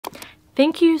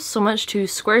Thank you so much to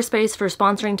Squarespace for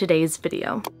sponsoring today's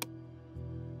video.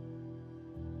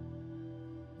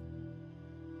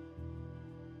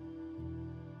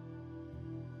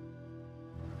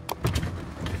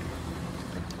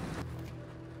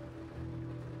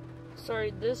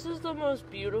 Sorry, this is the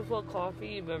most beautiful coffee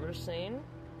you've ever seen.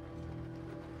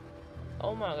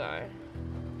 Oh my god.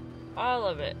 I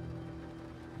love it.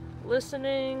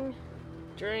 Listening,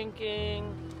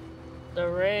 drinking, the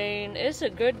rain. It's a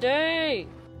good day.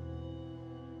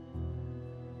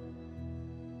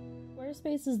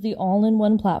 Squarespace is the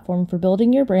all-in-one platform for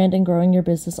building your brand and growing your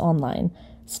business online.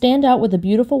 Stand out with a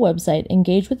beautiful website,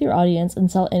 engage with your audience,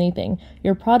 and sell anything: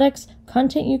 your products,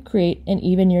 content you create, and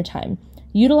even your time.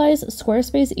 Utilize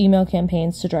Squarespace email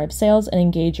campaigns to drive sales and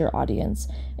engage your audience.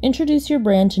 Introduce your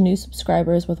brand to new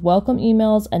subscribers with welcome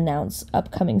emails, announce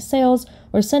upcoming sales,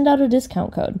 or send out a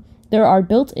discount code. There are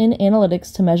built-in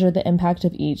analytics to measure the impact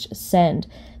of each send.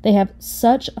 They have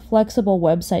such flexible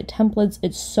website templates.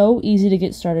 It's so easy to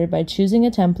get started by choosing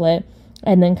a template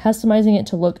and then customizing it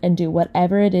to look and do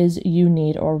whatever it is you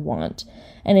need or want.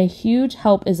 And a huge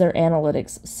help is their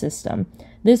analytics system.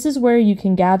 This is where you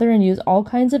can gather and use all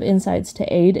kinds of insights to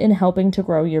aid in helping to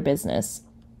grow your business.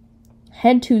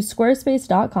 Head to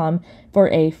squarespace.com for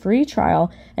a free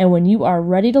trial, and when you are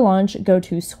ready to launch, go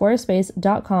to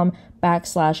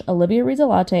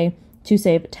squarespace.com/oliviareadsalatte to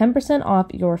save 10%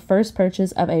 off your first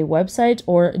purchase of a website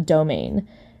or domain.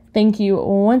 Thank you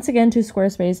once again to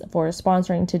Squarespace for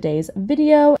sponsoring today's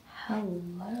video.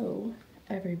 Hello,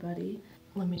 everybody.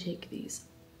 Let me take these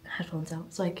headphones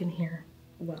out so I can hear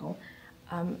well.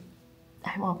 I'm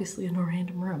obviously in a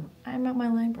random room. I'm at my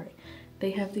library.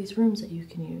 They have these rooms that you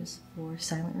can use for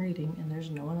silent reading, and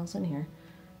there's no one else in here,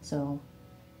 so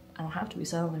I don't have to be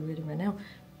silently reading right now.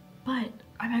 But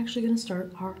I'm actually gonna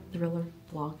start our thriller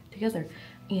vlog together,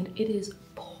 and it is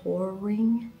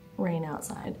pouring rain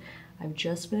outside. I've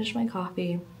just finished my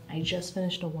coffee. I just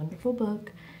finished a wonderful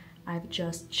book. I've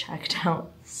just checked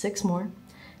out 6 more.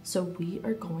 So we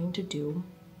are going to do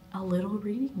a little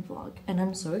reading vlog, and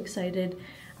I'm so excited.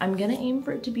 I'm gonna aim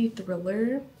for it to be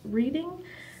thriller reading.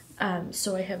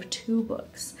 So I have 2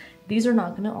 books. These are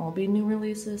not gonna all be new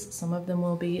releases. Some of them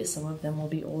will be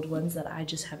old ones that I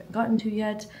just haven't gotten to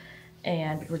yet.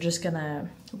 And we're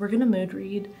gonna mood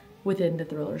read within the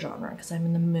thriller genre because I'm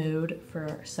in the mood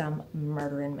for some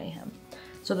murder and mayhem.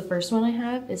 So the first one I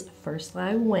have is First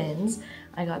Lie Wins.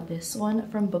 I got this one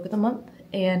from Book of the Month,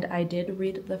 and I did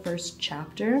read the first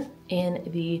chapter in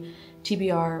the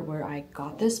TBR where I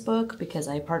got this book because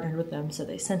I partnered with them, so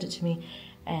they sent it to me,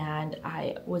 and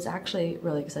I was actually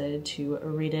really excited to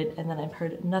read it, and then I've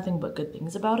heard nothing but good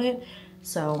things about it,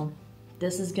 so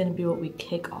this is going to be what we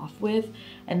kick off with.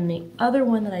 And the other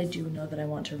one that I do know that I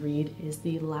want to read is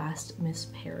The Last Miss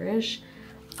Parrish.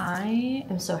 I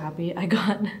am so happy I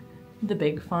got the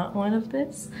big font one of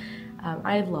this.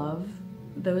 I love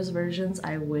those versions.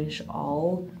 I wish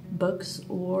all books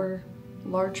were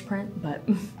large print, but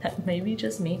that may be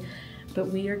just me. But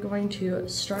we are going to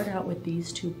start out with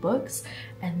these 2 books,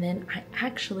 and then I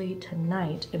actually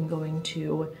tonight am going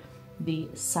to the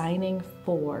signing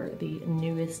for the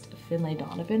newest Finlay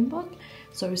Donovan book.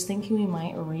 So I was thinking we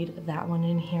might read that one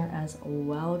in here as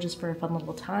well, just for a fun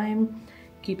little time.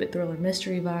 Keep it thriller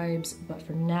mystery vibes, but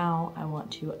for now I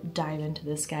want to dive into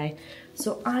this guy.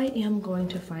 So I am going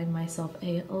to find myself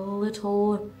a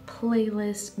little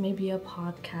playlist, maybe a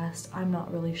podcast, I'm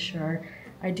not really sure.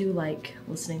 I do like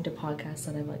listening to podcasts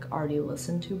that I've already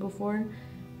listened to before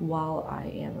while I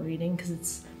am reading,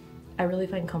 because I really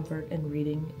find comfort in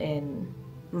reading in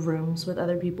rooms with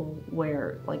other people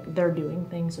where they're doing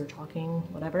things or talking,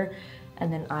 whatever,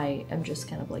 and then I am just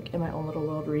kind of in my own little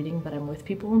world reading, but I'm with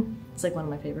people. It's one of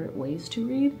my favorite ways to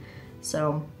read.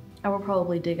 So I will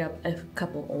probably dig up a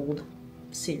couple old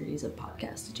series of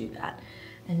podcasts to do that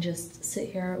and just sit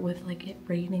here with it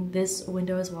raining. This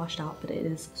window is washed out, but it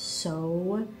is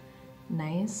so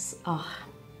nice.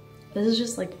 This is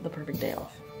just the perfect day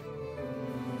off.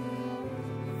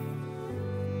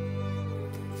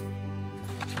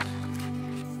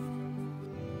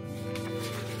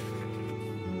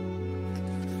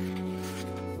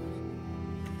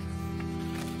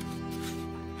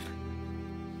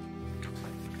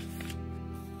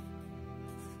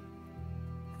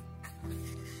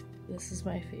 This is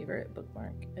my favorite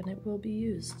bookmark, and it will be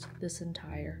used this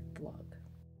entire vlog.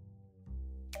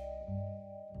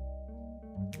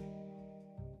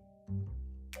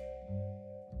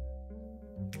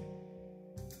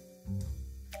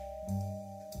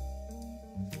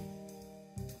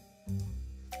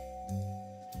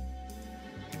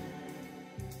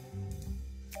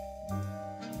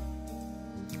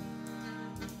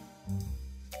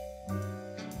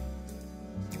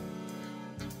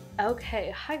 Okay,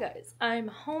 hi guys. I'm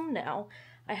home now.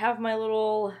 I have my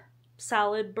little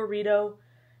salad burrito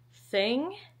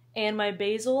thing and my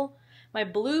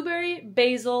blueberry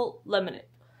basil lemonade.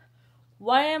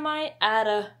 Why am I at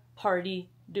a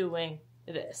party doing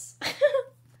this?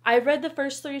 I read the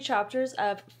first 3 chapters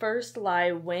of First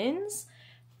Lie Wins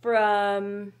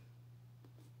from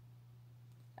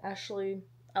Ashley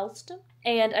Elston.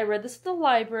 And I read this at the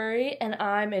library and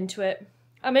I'm into it.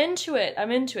 I'm into it.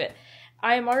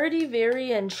 I'm already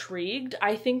very intrigued.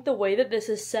 I think the way that this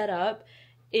is set up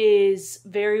is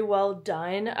very well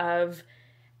done.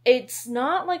 It's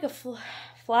not like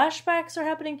flashbacks are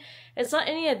happening. It's not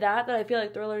any of that I feel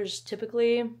like thrillers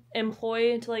typically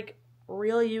employ to like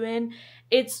reel you in.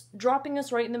 It's dropping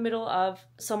us right in the middle of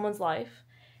someone's life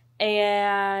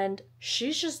and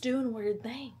she's just doing weird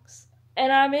things.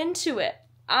 And I'm into it.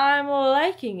 I'm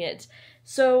liking it.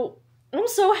 So I'm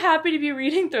so happy to be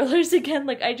reading thrillers again.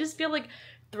 Like, I just feel like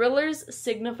thrillers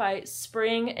signify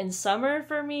spring and summer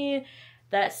for me.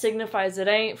 That signifies it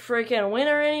ain't freaking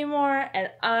winter anymore, and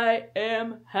I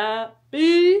am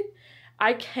happy.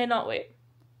 I cannot wait.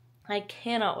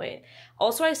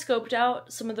 Also, I scoped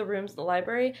out some of the rooms at the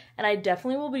library, and I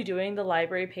definitely will be doing the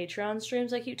library Patreon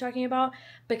streams I keep talking about,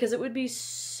 because it would be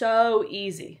so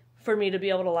easy for me to be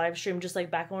able to live stream just like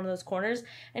back in one of those corners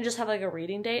and just have like a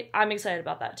reading date. I'm excited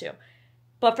about that too.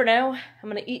 But for now, I'm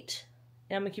gonna eat,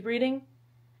 and I'm gonna keep reading,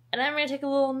 and I'm gonna take a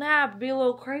little nap, be a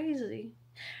little crazy,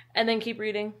 and then keep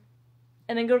reading,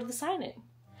 and then go to the signing.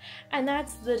 And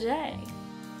that's the day.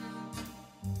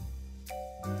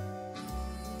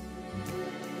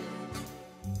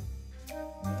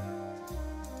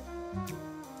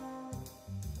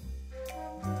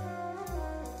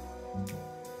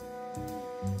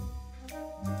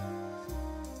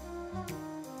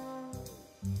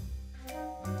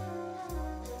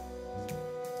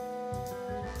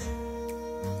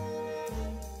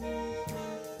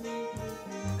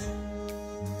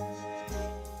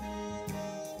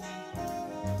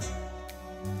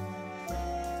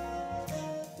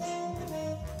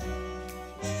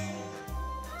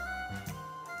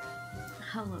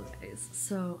 Hello guys,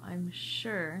 so I'm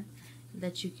sure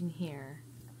that you can hear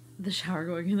the shower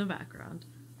going in the background.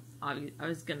 I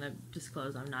was gonna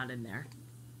disclose I'm not in there,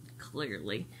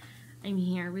 clearly. I'm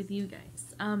here with you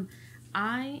guys.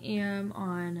 I am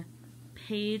on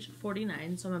page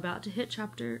 49, so I'm about to hit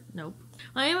chapter,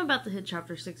 I am about to hit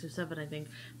chapter 6 or 7 I think,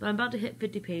 but I'm about to hit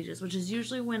 50 pages, which is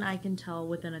usually when I can tell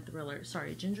within a thriller.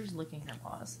 Sorry, Ginger's licking her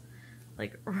paws,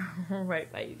 like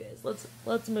right by you guys.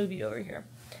 Let's move you over here.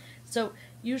 So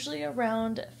usually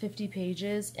around 50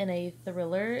 pages in a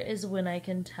thriller is when I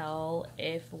can tell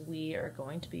if we are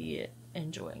going to be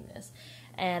enjoying this.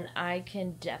 And I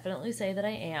can definitely say that I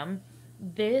am.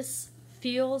 This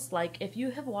feels like, if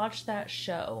you have watched that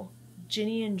show,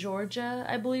 Ginny and Georgia,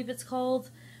 I believe it's called.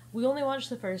 We only watched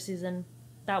the first season.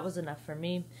 That was enough for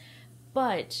me.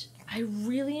 But I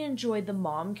really enjoyed the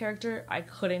mom character. I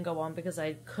couldn't go on because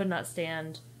I could not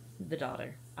stand the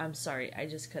daughter. I'm sorry, I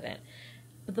just couldn't.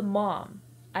 But the mom,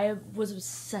 I was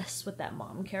obsessed with that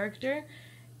mom character.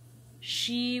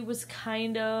 She was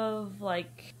kind of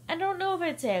like, I don't know if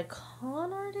I'd say a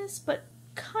con artist, but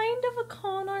kind of a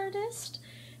con artist.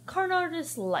 Con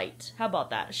artist light. How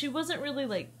about that? She wasn't really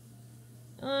like,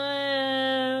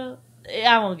 I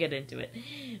won't get into it.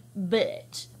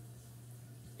 But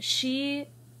she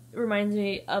reminds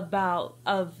me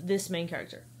of this main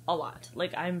character a lot.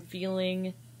 Like, I'm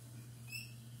feeling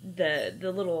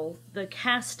the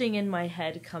casting in my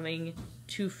head coming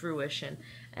to fruition,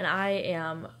 and I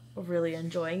am really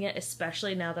enjoying it,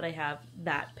 especially now that I have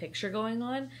that picture going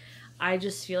on. I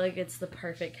just feel like it's the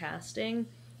perfect casting,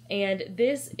 and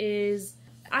this is,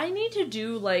 I need to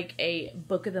do like a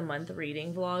book of the month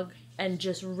reading vlog and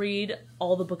just read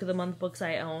all the book of the month books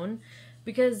I own,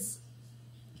 because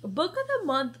book of the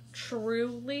month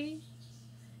truly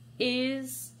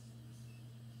is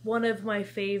one of my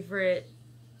favorite,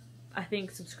 I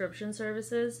think, subscription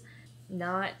services.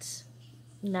 Not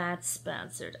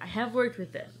sponsored. I have worked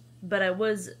with them, but I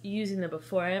was using them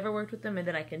before I ever worked with them, and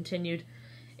then I continued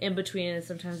in between, and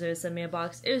sometimes they would send me a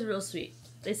box. It was real sweet.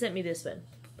 They sent me this one.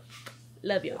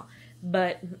 Love y'all.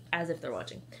 But, as if they're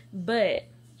watching. But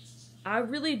I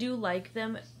really do like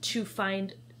them to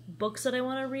find books that I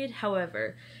want to read.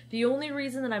 However, the only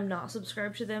reason that I'm not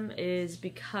subscribed to them is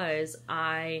because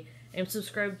I am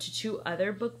subscribed to 2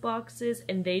 other book boxes,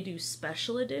 and they do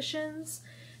special editions,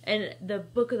 and the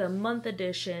book of the month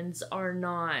editions are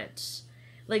not,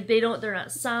 like, they're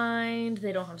not signed,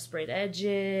 they don't have sprayed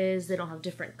edges, they don't have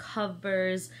different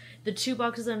covers. The 2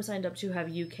 boxes I'm signed up to have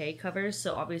UK covers,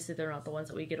 so obviously they're not the ones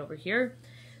that we get over here.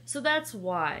 So that's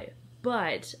why.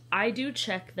 but I do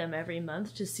check them every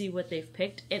month to see what they've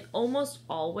picked, and almost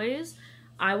always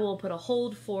I will put a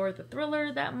hold for the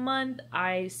thriller that month.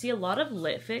 I see a lot of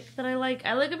lit fic that I like.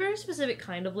 I like a very specific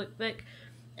kind of lit fic,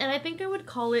 and I think I would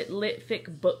call it lit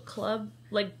fic book club,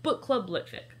 like book club lit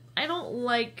fic. I don't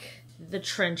like the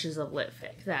trenches of lit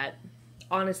fic that,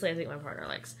 honestly, I think my partner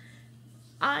likes.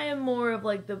 I am more of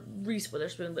like the Reese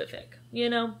Witherspoon lit fic, you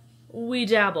know? We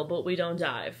dabble, but we don't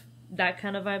dive. That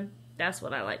kind of vibe, that's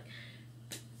what I like.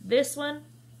 This one,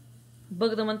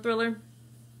 Book of the Month thriller,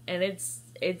 and it's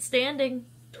standing.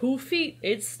 2 feet,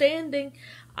 it's standing.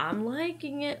 I'm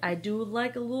liking it. I do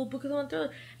like a little Book of the Month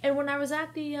thriller. And when I was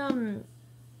at the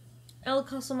El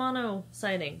Cosimano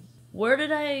signing, where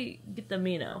did I get the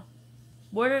Mino?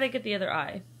 Where did I get the other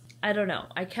I? I don't know.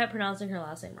 I kept pronouncing her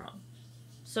last name wrong.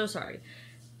 So sorry.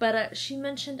 But she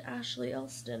mentioned Ashley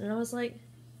Elston, and I was like,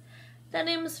 that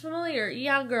name is familiar.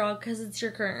 Yeah, girl, because it's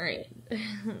your current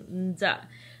read. Duh.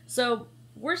 So,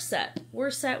 we're set.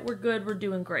 We're set. We're good. We're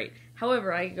doing great.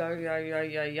 However, I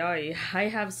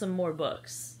have some more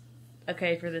books,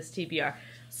 okay, for this TBR.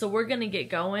 So we're gonna get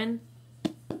going.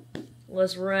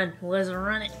 Let's run. Let's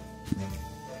run it.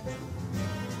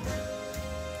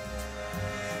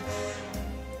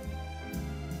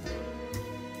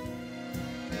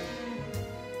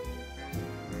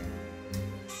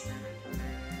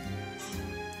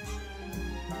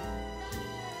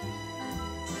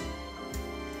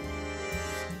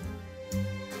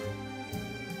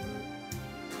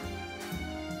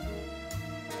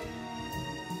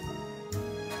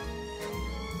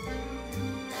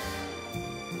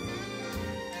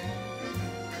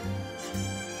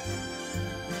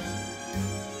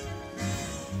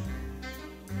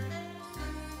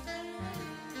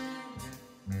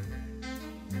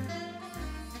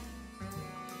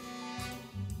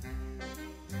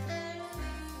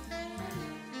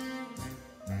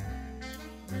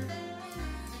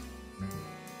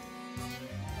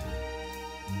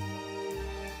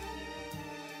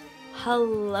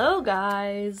 Hello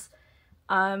guys.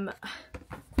 I'm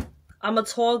a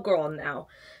tall girl now.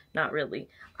 Not really.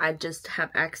 I just have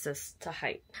access to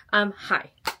height. Hi.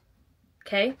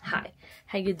 Okay? Hi.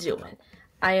 How you doing?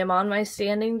 I am on my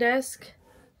standing desk.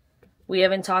 We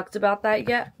haven't talked about that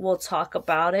yet. We'll talk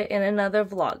about it in another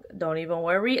vlog. Don't even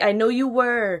worry. I know you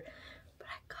were, but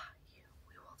I got you.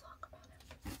 We will talk about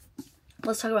it.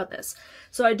 Let's talk about this.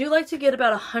 So I do like to get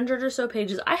about 100 or so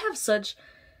pages. I have such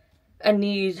a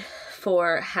need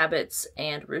for habits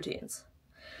and routines.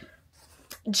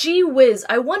 Gee whiz,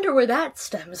 I wonder where that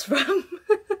stems from.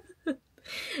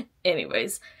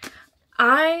 Anyways,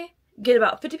 I get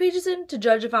about 50 pages in to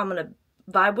judge if I'm gonna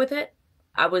vibe with it.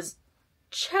 I was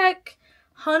check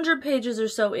 100 pages or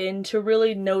so in to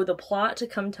really know the plot to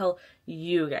come tell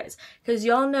you guys. Because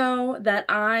y'all know that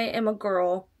I am a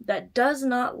girl that does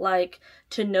not like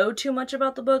to know too much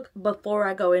about the book before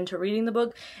I go into reading the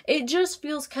book. It just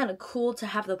feels kind of cool to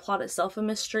have the plot itself a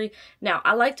mystery. Now,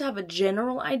 I like to have a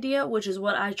general idea, which is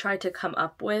what I try to come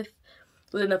up with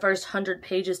within the first 100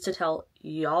 pages to tell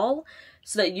y'all,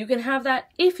 so that you can have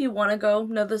that if you want to go.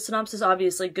 Know the synopsis,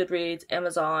 obviously, Goodreads,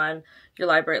 Amazon, your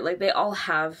library, like they all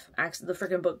have access to the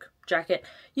freaking book jacket.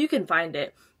 You can find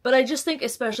it. But I just think,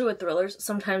 especially with thrillers,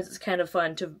 sometimes it's kind of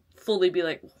fun to fully be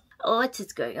like, oh,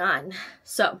 what's going on?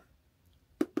 So,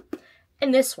 in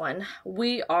this one,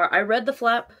 I read the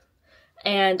flap,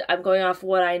 and I'm going off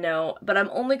what I know, but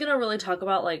I'm only going to really talk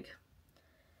about, like,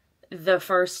 the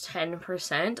first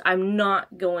 10%. I'm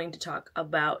not going to talk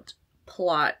about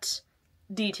plot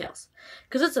details,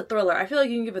 because it's a thriller. I feel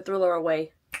like you can give a thriller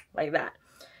away like that.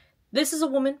 This is a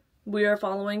woman we are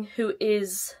following who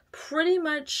is pretty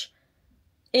much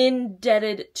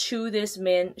indebted to this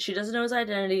man. She doesn't know his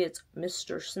identity. It's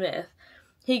Mr. Smith.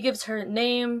 He gives her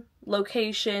name,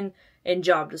 location, and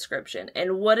job description.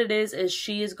 And what it is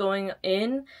she is going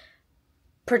in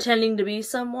pretending to be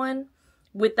someone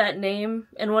with that name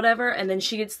and whatever, and then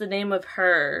she gets the name of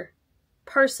her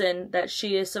person that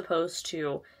she is supposed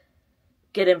to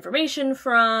get information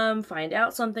from, find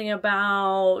out something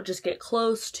about, just get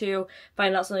close to,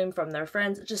 find out something from their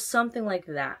friends, just something like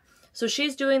that. So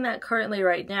she's doing that currently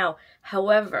right now.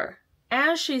 However,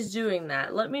 as she's doing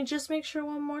that, let me just make sure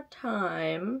one more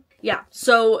time. Yeah,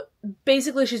 so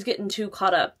basically she's getting too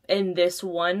caught up in this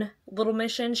one little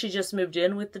mission. She just moved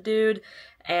in with the dude,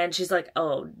 and she's like,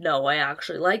 oh no, I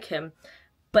actually like him.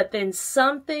 But then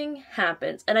something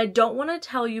happens, and I don't want to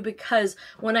tell you because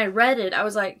when I read it, I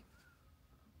was like,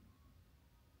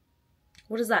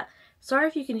 what is that? Sorry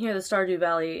if you can hear the Stardew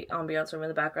Valley ambiance room in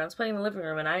the background. It's playing in the living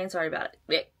room, and I ain't sorry about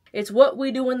it. It's what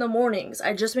we do in the mornings.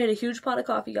 I just made a huge pot of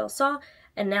coffee, y'all saw,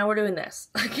 and now we're doing this.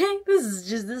 Okay?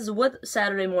 This is what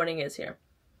Saturday morning is here.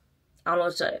 I don't know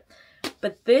what to tell you.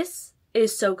 But this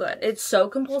is so good. It's so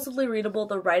compulsively readable.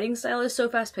 The writing style is so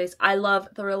fast-paced. I love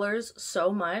thrillers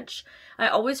so much. I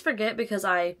always forget because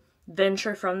I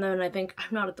venture from them and I think,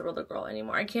 I'm not a thriller girl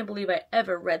anymore. I can't believe I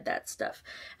ever read that stuff.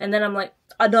 And then I'm like,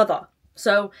 another.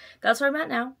 So that's where I'm at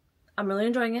now. I'm really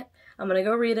enjoying it. I'm gonna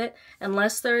go read it.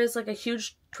 Unless there is like a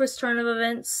huge twist turn of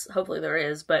events. Hopefully there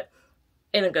is, but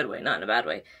in a good way, not in a bad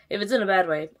way. If it's in a bad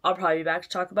way, I'll probably be back to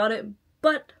talk about it.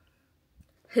 But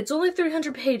it's only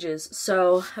 300 pages,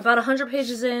 so about 100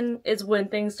 pages in is when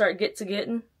things start get to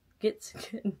getting.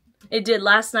 It did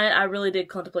last night. I really did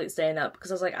contemplate staying up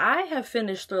because I was like, I have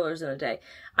finished thrillers in a day.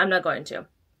 I'm not going to.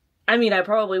 I mean, I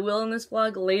probably will in this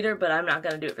vlog later, but I'm not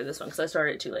going to do it for this one because I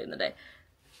started it too late in the day.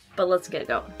 But let's get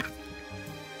going.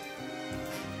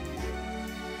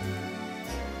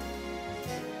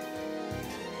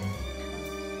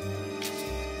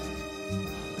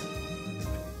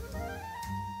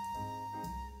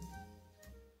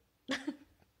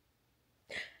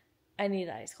 I need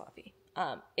iced coffee.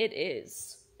 It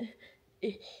is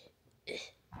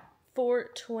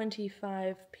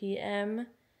 4:25 p.m.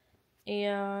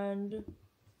 and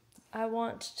I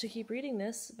want to keep reading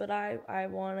this, but I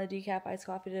want a decaf iced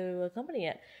coffee to accompany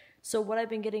it. So what I've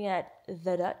been getting at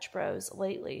the Dutch Bros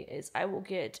lately is I will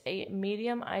get a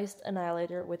medium iced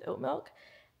annihilator with oat milk,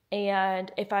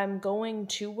 and if I'm going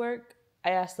to work,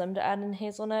 I ask them to add in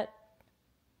hazelnut.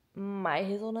 My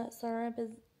hazelnut syrup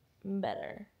is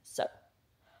better, so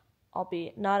I'll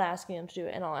be not asking them to do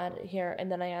it, and I'll add it here,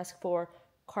 and then I ask for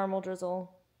caramel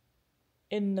drizzle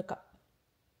in the cup,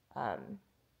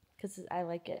 because I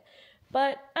like it.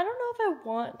 But I don't know if I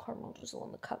want caramel drizzle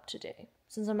in the cup today,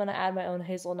 since I'm going to add my own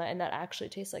hazelnut, and that actually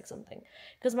tastes like something.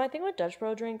 Because my thing with Dutch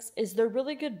Bro drinks is they're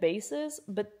really good bases,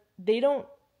 but they don't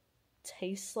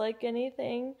taste like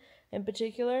anything in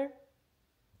particular.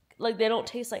 Like, they don't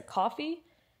taste like coffee,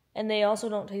 and they also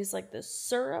don't taste like the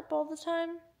syrup all the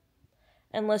time.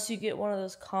 Unless you get one of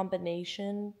those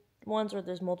combination ones where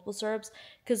there's multiple syrups.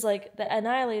 Because, like, the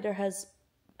Annihilator has,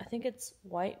 I think it's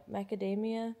white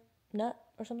macadamia nut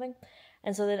or something.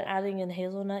 And so then adding in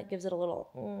hazelnut gives it a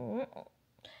little...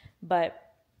 But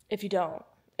if you don't,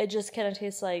 it just kind of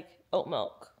tastes like oat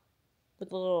milk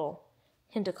with a little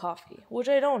hint of coffee. Which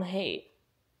I don't hate.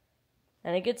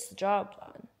 And it gets the job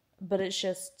done. But it's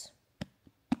just...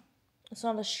 It's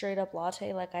not a straight up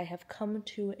latte like I have come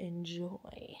to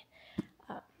enjoy.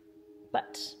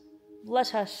 But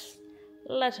let us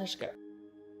go.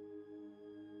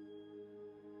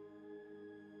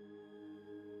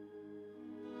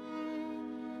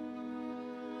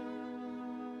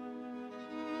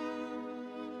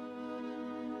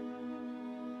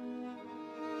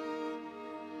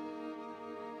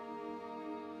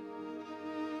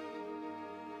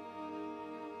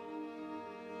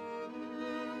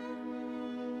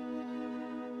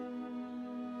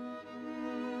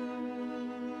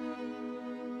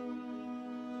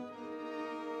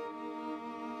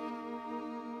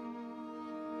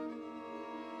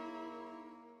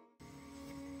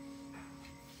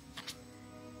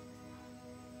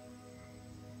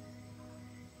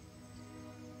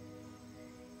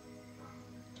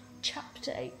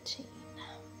 Chapter 18.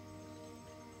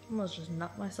 Almost just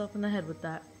knocked myself in the head with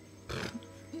that.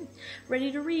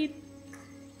 Ready to read.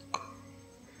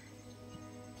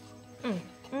 Let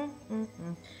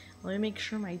me make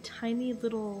sure my tiny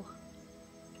little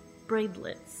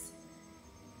braidlets.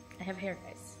 I have hair,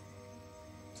 guys.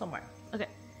 Somewhere. Okay.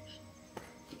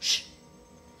 Shh.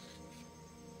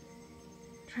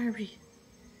 Try to read.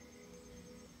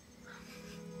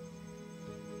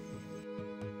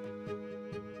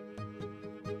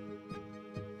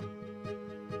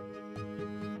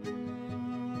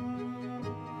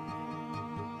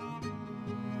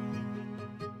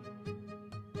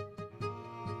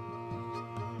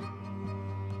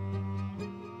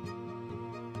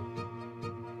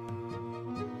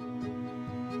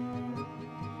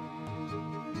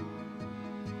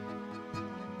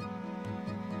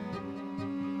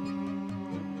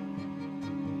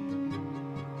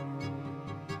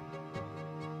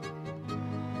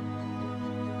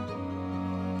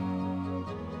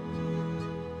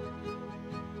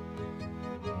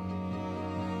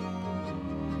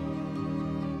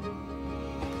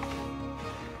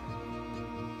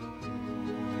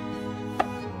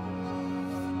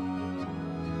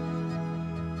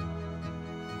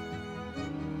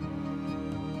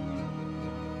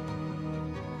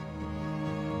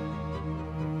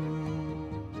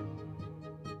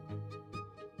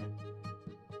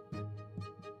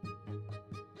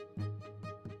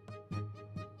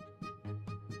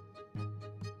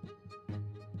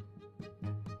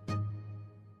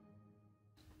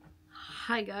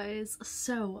 Hi guys,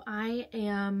 so I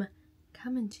am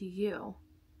coming to you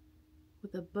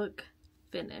with a book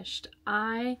finished.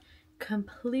 I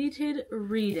completed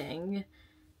reading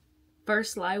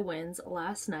First Lie Wins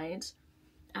last night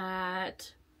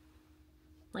at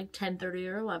like 10:30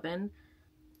 or 11.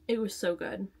 It was so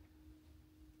good.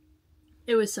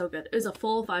 It was so good. It was a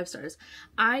full 5 stars.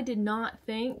 I did not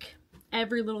think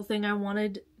every little thing I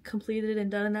wanted completed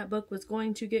and done in that book was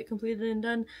going to get completed and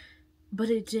done, but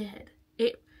it did.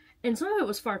 And some of it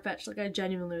was far-fetched. Like, I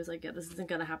genuinely was like, yeah, this isn't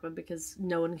gonna happen because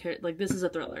no one cared. Like, this is a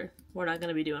thriller. We're not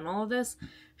gonna be doing all of this.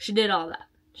 She did all that.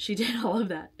 She did all of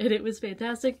that. And it was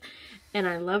fantastic. And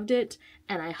I loved it.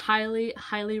 And I highly,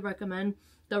 highly recommend.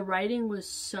 The writing was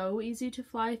so easy to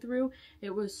fly through.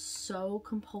 It was so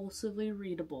compulsively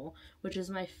readable, which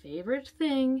is my favorite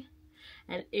thing.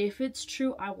 And if it's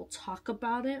true, I will talk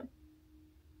about it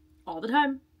all the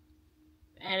time.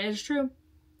 And it's true.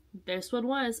 This one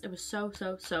was. It was so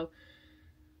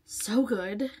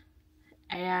good.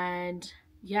 And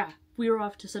yeah, we were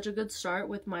off to such a good start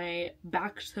with my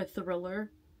back to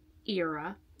thriller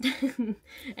era.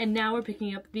 And now we're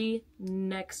picking up the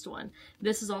next one.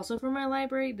 This is also from my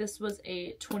library. This was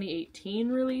a 2018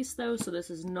 release though, so this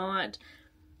is not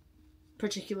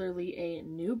particularly a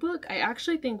new book. I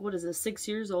actually think, what is this, 6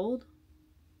 years old?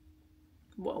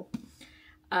 Whoa.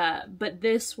 But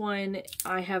this one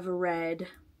I have read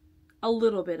a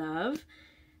little bit of,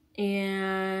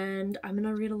 and I'm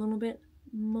gonna read a little bit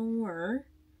more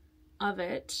of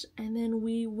it, and then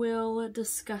we will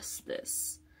discuss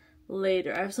this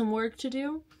later. I have some work to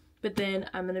do, but then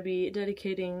I'm gonna be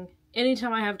dedicating any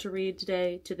time I have to read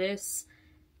today to this,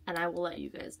 and I will let you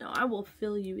guys know. I will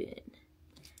fill you in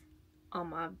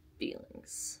on my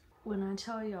feelings. When I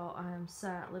tell y'all I am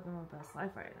sad living my best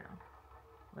life right now,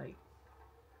 like,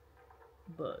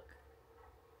 book,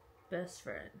 best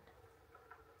friend,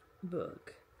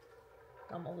 book,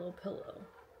 got my little pillow,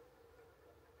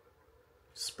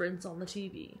 sprints on the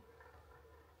TV.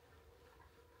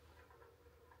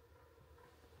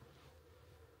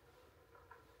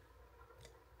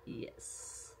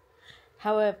 Yes.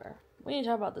 However, we need to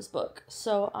talk about this book.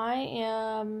 So I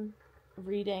am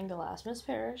reading The Last Miss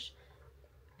Parrish,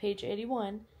 page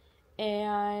 81,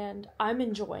 and I'm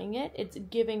enjoying it. It's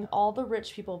giving all the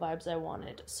rich people vibes I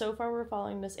wanted. So far we're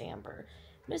following Miss Amber.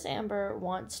 Miss Amber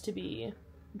wants to be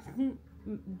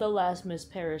the last Miss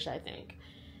Parrish, I think.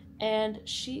 And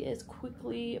she is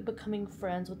quickly becoming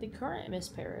friends with the current Miss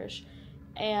Parrish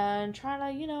and trying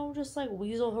to, you know, just like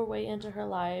weasel her way into her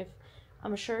life.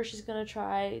 I'm sure she's gonna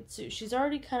try to, she's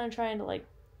already kind of trying to like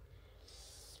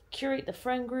curate the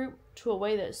friend group to a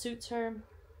way that suits her.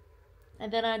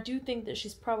 And then I do think that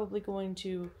she's probably going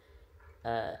to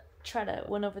try to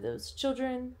win over those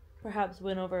children, perhaps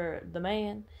win over the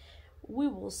man. We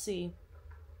will see.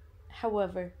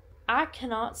 However, I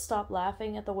cannot stop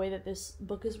laughing at the way that this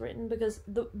book is written, because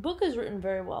the book is written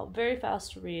very well, very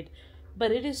fast to read,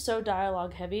 but it is so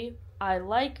dialogue heavy. I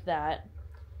like that.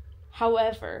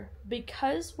 However,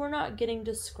 because we're not getting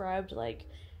described like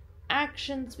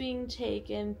actions being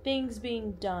taken, things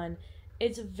being done,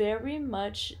 it's very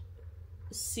much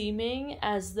seeming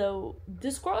as though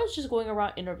this girl is just going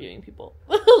around interviewing people.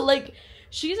 Like,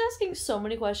 she's asking so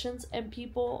many questions and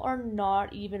people are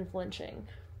not even flinching.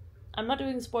 I'm not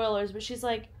doing spoilers, but she's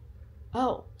like,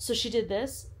 oh, so she did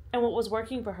this? And what was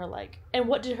working for her like? And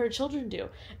what did her children do?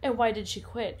 And why did she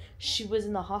quit? She was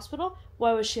in the hospital?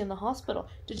 Why was she in the hospital?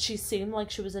 Did she seem like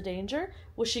she was a danger?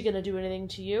 Was she gonna do anything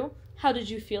to you? How did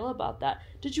you feel about that?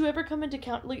 Did you ever come into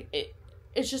count? Like,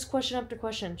 it's just question after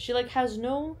question. She like has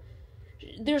no,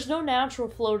 there's no natural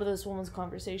flow to this woman's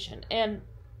conversation. And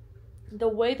the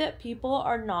way that people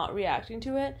are not reacting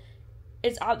to it,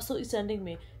 it's absolutely sending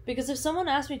me. Because if someone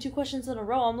asks me 2 questions in a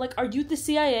row, I'm like, are you the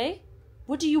CIA?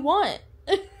 What do you want?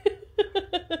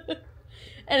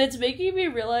 And it's making me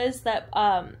realize that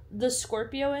the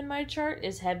Scorpio in my chart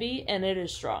is heavy and it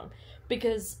is strong.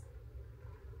 Because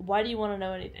why do you want to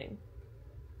know anything?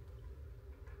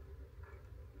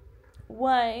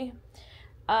 Why?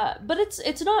 But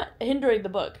it's not hindering the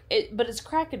book. But it's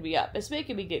cracking me up. It's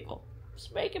making me giggle.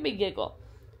 It's making me giggle.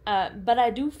 But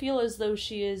I do feel as though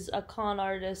she is a con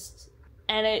artist,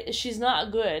 and she's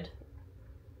not good.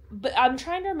 But I'm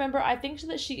trying to remember. I think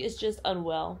that she is just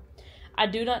unwell. I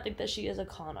do not think that she is a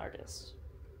con artist.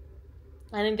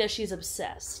 I think that she's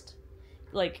obsessed.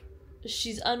 Like,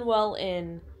 she's unwell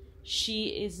in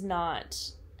she is not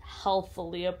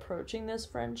healthfully approaching this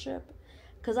friendship.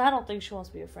 Because I don't think she wants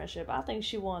to be a friendship. I think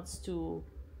she wants to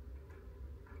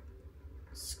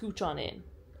scooch on in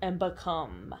and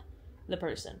become the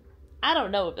person. I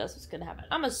don't know if that's what's gonna happen.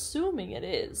 I'm assuming it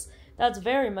is. That's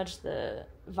very much the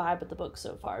vibe of the book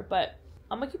so far, but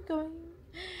I'm gonna keep going.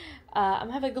 I'm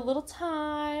having a little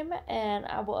time, and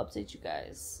I will update you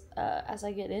guys as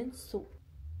I get into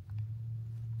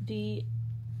the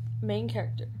main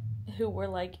character, who we're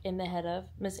like in the head of,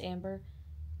 Miss Amber,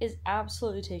 is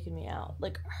absolutely taking me out.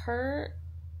 Like her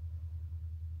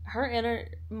inner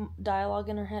dialogue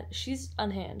in her head, she's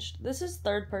unhinged. This is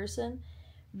third person,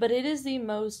 but it is the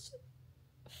most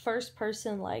first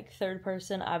person, like third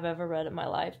person I've ever read in my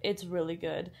life. It's really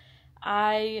good.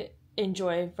 I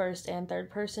enjoy first and third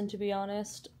person, to be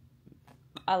honest.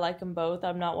 I like them both.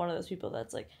 I'm not one of those people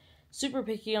that's like super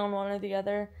picky on one or the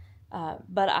other,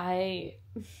 but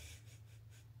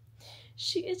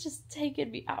she is just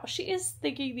taking me out. She is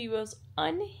thinking the most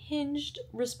unhinged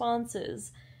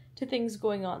responses to things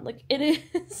going on. Like, it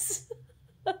is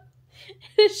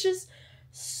it's just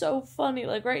so funny.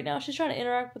 Like, right now she's trying to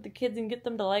interact with the kids and get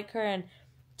them to like her and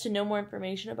to know more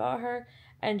information about her,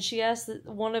 and she asked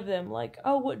one of them, like,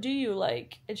 oh, what do you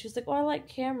like? And she's like, oh, I like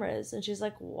cameras. And she's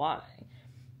like, why?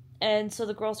 And so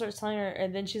the girl starts telling her,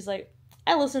 and then she's like,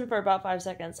 I listened for about 5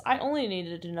 seconds. I only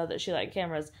needed to know that she liked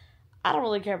cameras. I don't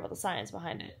really care about the science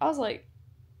behind it. I was like,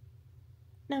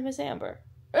 no, Miss Amber.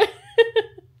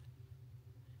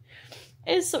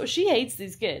 It's so, she hates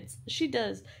these kids. She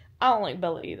does. I don't like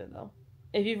Bella either, though.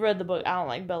 If you've read the book, I don't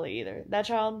like Bella either. That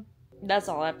child, that's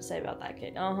all I have to say about that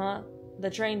kid.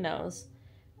 The train knows.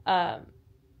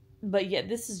 But yeah,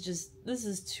 this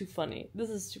is too funny. This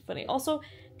is too funny. Also,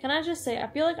 can I just say, I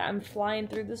feel like I'm flying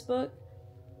through this book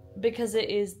because it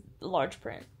is large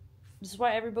print. This is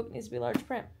why every book needs to be large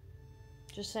print.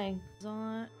 Just saying. It's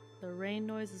on. The rain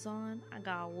noise is on. I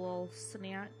got a little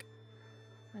snack.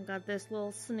 I got this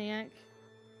little snack.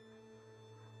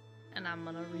 And I'm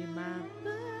gonna read my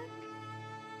book.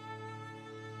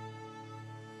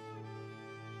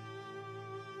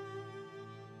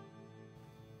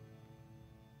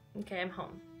 Okay, I'm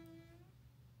home.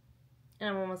 And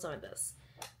I'm almost done with this.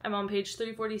 I'm on page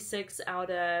 346 out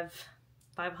of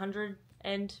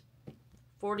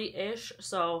 540-ish.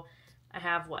 So I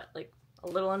have, what, like a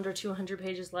little under 200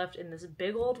 pages left in this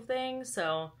big old thing.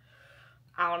 So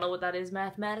I don't know what that is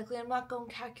mathematically. I'm not going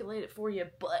to calculate it for you.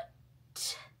 But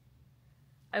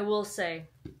I will say,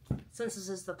 since this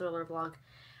is the thriller vlog,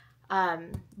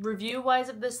 review-wise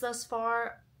of this thus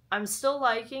far, I'm still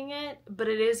liking it, but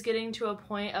it is getting to a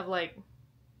point of like,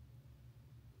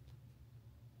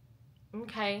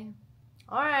 okay,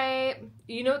 alright.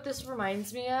 You know what this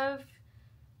reminds me of?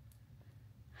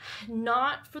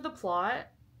 Not for the plot,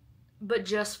 but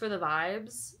just for the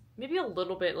vibes. Maybe a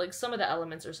little bit, like some of the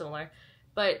elements are similar.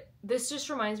 But this just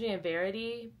reminds me of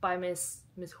Verity by Miss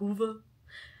Hoover.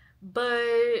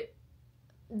 But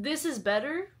this is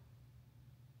better.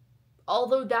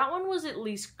 Although that one was at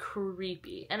least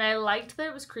creepy. And I liked that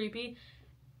it was creepy.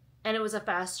 And it was a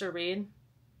faster read.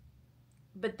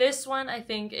 But this one, I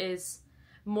think, is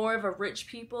more of a rich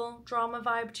people drama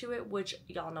vibe to it. Which,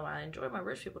 y'all know I enjoy my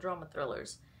rich people drama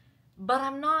thrillers. But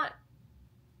I'm not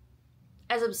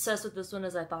as obsessed with this one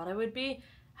as I thought I would be.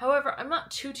 However, I'm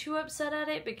not too upset at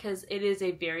it because it is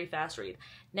a very fast read.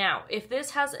 Now, if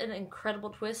this has an incredible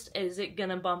twist, is it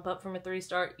gonna bump up from a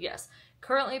 3-star? Yes.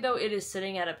 Currently, though, it is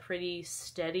sitting at a pretty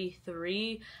steady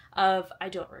 3 of, I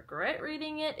don't regret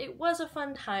reading it. It was a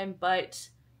fun time, but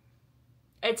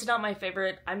it's not my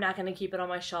favorite. I'm not gonna keep it on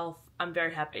my shelf. I'm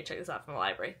very happy to check this out from the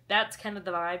library. That's kind of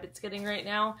the vibe it's getting right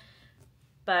now.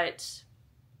 But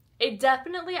it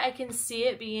definitely, I can see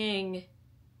it being...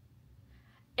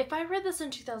 If I read this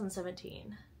in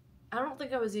 2017, I don't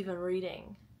think I was even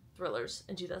reading thrillers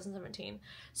in 2017.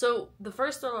 So the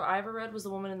first thriller I ever read was The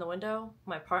Woman in the Window.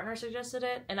 My partner suggested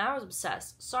it, and I was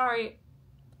obsessed. Sorry,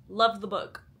 loved the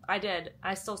book. I did.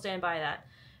 I still stand by that.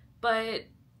 But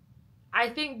I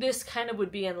think this kind of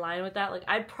would be in line with that. Like,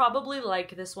 I'd probably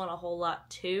like this one a whole lot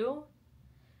too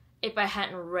if I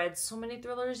hadn't read so many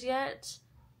thrillers yet.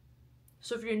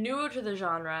 So if you're newer to the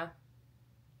genre,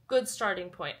 good starting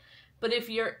point. But if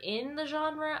you're in the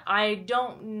genre, I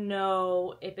don't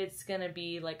know if it's gonna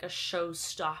be like a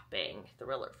show-stopping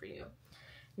thriller for you.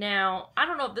 Now, I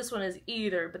don't know if this one is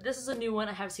either, but this is a new one.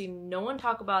 I have seen no one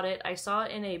talk about it. I saw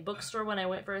it in a bookstore when I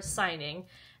went for a signing,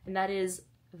 and that is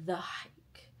The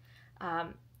Hike.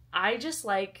 I just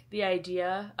like the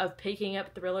idea of picking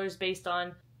up thrillers based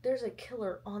on, there's a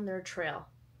killer on their trail.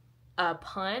 A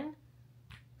pun,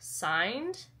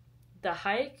 signed, The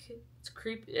Hike, it's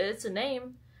creepy, it's a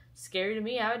name. Scary to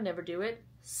me, I would never do it.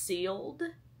 Sealed.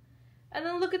 And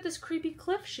then look at this creepy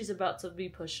cliff she's about to be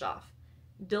pushed off.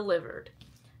 Delivered.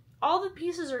 All the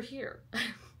pieces are here.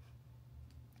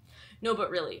 No,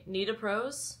 but really, Nita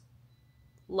Prose,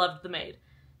 loved The Maid.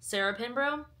 Sarah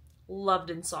Pinborough, loved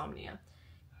Insomnia.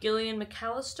 Gillian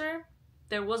McAllister,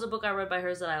 there was a book I read by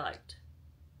hers that I liked.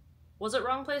 Was it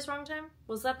Wrong Place, Wrong Time?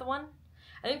 Was that the one?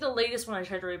 I think the latest one I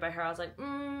tried to read by her, I was like,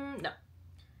 no.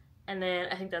 And then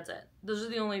I think that's it. Those are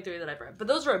the only 3 that I've read. But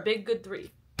those are a big, good 3.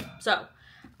 So,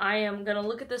 I am going to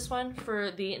look at this one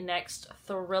for the next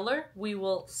thriller. We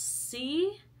will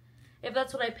see if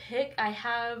that's what I pick. I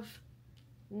have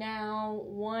now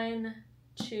 1,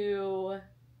 2,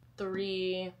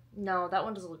 3. No, that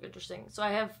one doesn't look interesting. So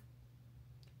I have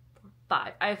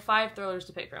 5. I have 5 thrillers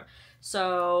to pick from.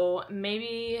 So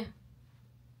maybe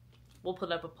we'll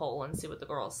put up a poll and see what the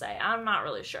girls say. I'm not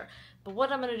really sure. But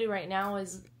what I'm going to do right now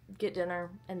is get dinner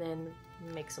and then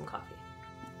make some coffee.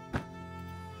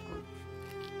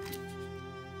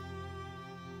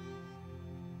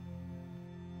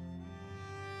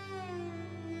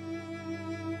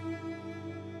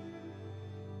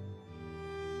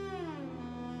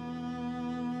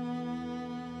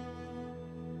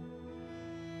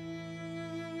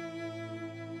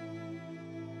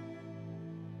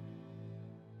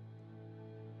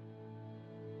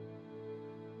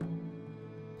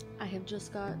 I have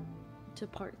just got to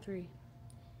part 3,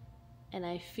 and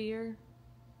I fear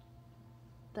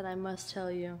that I must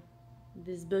tell you,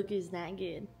 this book is not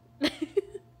good.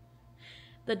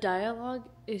 The dialogue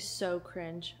is so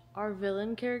cringe. Our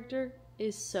villain character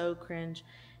is so cringe.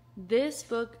 This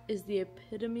book is the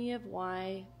epitome of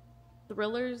why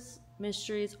thrillers,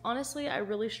 mysteries, honestly, I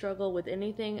really struggle with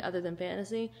anything other than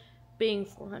fantasy being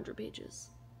 400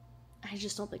 pages. I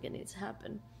just don't think it needs to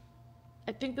happen.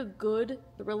 I think a good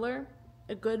thriller,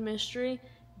 a good mystery,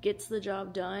 gets the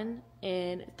job done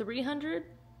in 300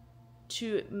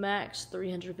 to max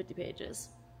 350 pages.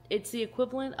 It's the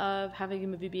equivalent of having a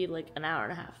movie be like an hour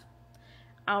and a half.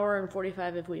 Hour and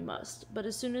 45 if we must. But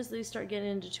as soon as they start getting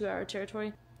into 2-hour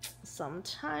territory,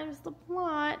 sometimes the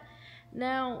plot.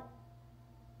 Now,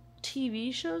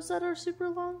 TV shows that are super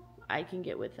long, I can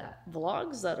get with that.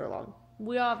 Vlogs that are long,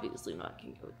 we obviously not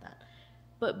can get with that.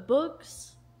 But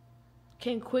books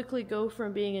can quickly go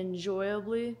from being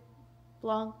enjoyably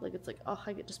long, like it's like, oh,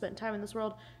 I get to spend time in this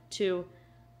world, to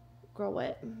girl,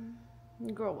 what?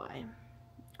 Girl, why?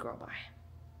 Girl, why?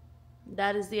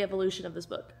 That is the evolution of this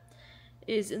book.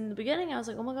 Is in the beginning, I was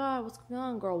like, oh my god, what's going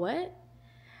on, girl, what?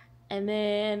 And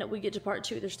then we get to part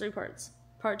 2, there's 3 parts.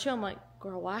 Part 2, I'm like,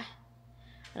 girl, why?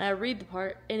 And I read the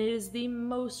part, and it is the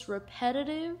most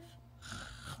repetitive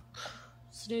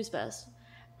snooze fest.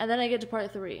 And then I get to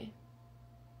part 3.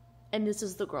 And this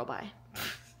is the girl bye.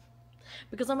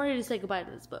 Because I'm ready to say goodbye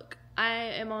to this book. I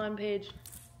am on page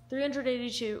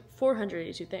 382,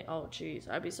 482. Oh, jeez.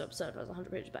 I'd be so upset if I was 100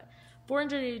 pages back.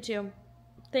 482.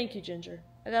 Thank you, Ginger.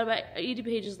 I got about 80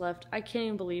 pages left. I can't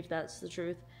even believe that's the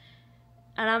truth.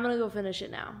 And I'm going to go finish it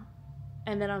now.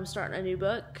 And then I'm starting a new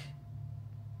book.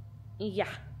 Yeah.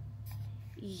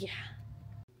 Yeah.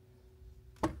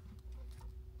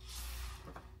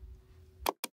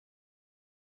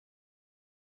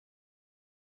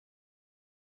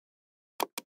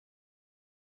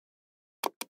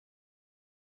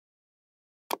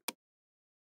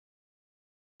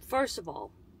 First of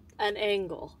all, an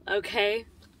angle, okay?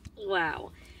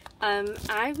 Wow.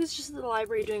 I was just at the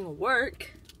library doing work,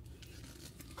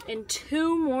 and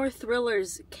 2 more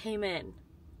thrillers came in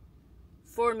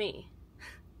for me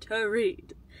to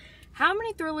read. How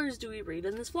many thrillers do we read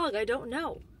in this vlog? I don't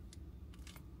know.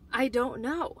 I don't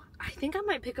know. I think I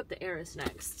might pick up The Heiress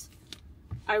next.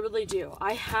 I really do.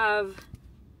 I have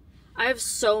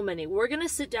so many. We're gonna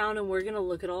sit down and we're gonna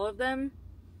look at all of them.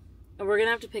 And we're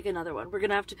gonna have to pick another one. We're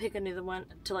gonna have to pick another one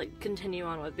to like continue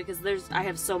on with, because I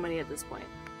have so many at this point.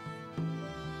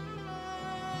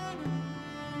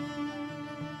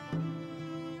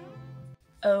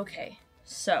 Okay,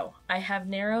 so I have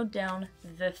narrowed down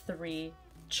the 3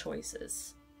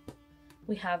 choices.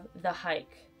 We have The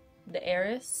Hike, The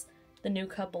Heiress, The New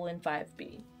Couple in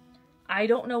 5B. I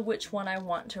don't know which one I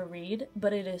want to read,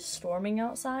 but it is storming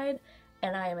outside,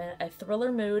 and I am in a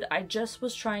thriller mood. I just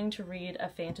was trying to read a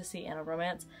fantasy and a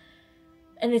romance,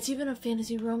 and it's even a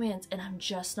fantasy romance, and I'm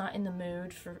just not in the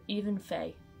mood for even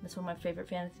Faye. That's one of my favorite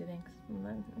fantasy things.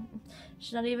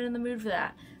 She's not even in the mood for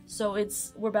that. So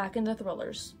we're back into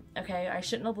thrillers. Okay, I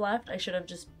shouldn't have left. I should have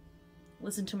just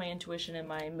listened to my intuition and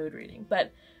my mood reading.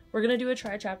 But we're gonna do a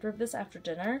try chapter of this after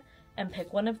dinner and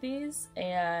pick one of these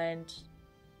and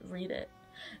read it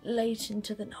late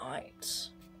into the night.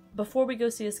 Before we go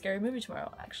see a scary movie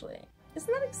tomorrow, actually.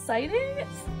 Isn't that exciting? It's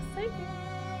exciting.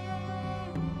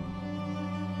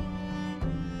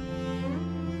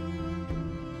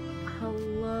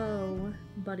 Hello,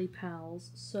 buddy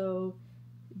pals. So,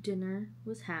 dinner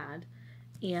was had,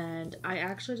 And I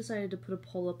actually decided to put a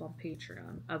poll up on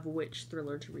Patreon of which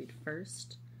thriller to read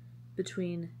first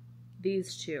between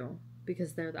these two,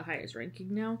 because they're the highest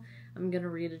ranking now. I'm going to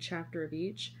read a chapter of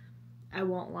each. I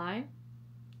won't lie,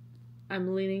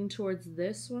 I'm leaning towards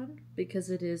this one because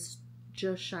it is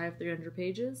just shy of 300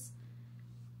 pages.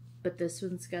 But this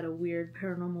one's got a weird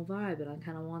paranormal vibe, and I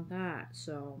kind of want that,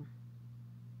 so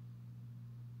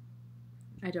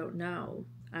I don't know.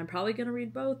 I'm probably going to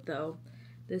read both, though,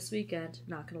 this weekend.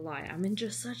 Not going to lie. I'm in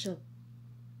just such a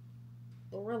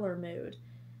thriller mood.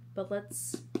 But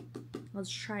let's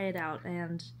try it out,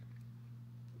 and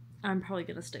I'm probably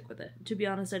going to stick with it. To be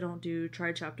honest, I don't do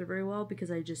try chapter very well because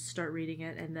I just start reading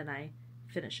it and then I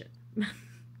finish it.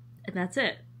 And that's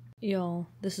it. Y'all,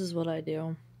 this is what I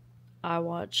do. I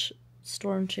watch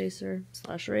Storm Chaser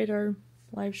 / Radar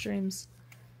live streams,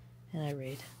 and I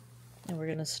read. And we're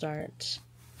gonna start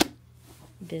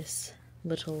this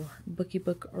little bookie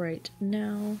book right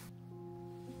now.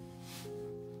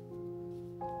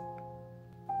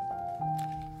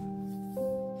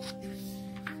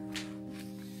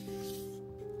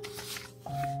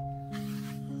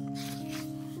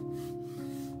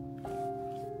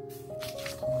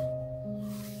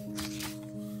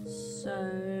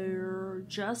 So,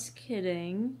 just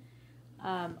kidding.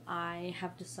 I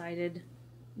have decided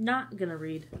not gonna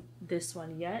read this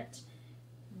one yet.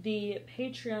 The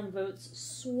Patreon votes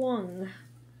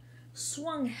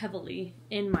swung heavily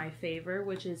in my favor,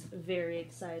 which is very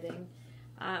exciting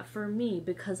for me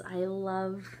because I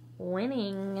love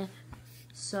winning.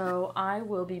 So I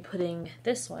will be putting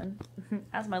this one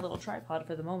as my little tripod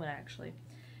for the moment, actually.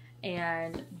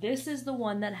 And this is the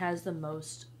one that has the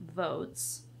most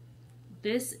votes.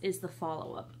 This is the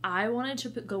follow-up. I wanted to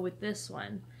go with this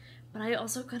one, but I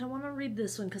also kind of want to read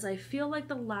this one because I feel like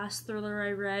the last thriller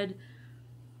I read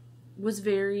was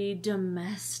very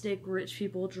domestic rich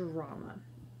people drama.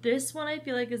 This one I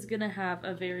feel like is gonna have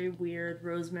a very weird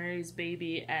Rosemary's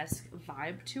Baby-esque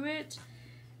vibe to it.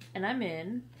 And I'm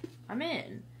in.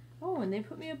 Oh, and they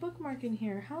put me a bookmark in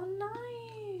here. How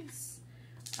nice!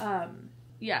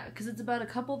 Yeah, because it's about a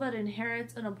couple that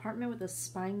inherits an apartment with a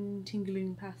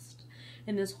spine-tingling past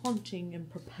in this haunting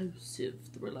and propulsive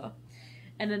thriller.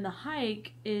 And then The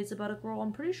Hike is about a girl,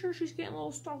 I'm pretty sure she's getting a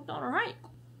little stalked on her hike.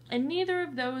 And neither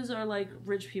of those are like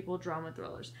rich people drama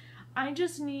thrillers. I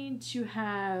just need to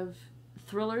have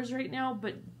thrillers right now,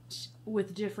 but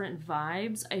with different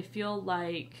vibes. I feel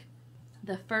like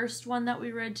the first one that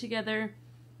we read together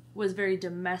was very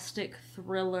domestic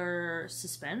thriller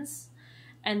suspense.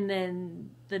 And then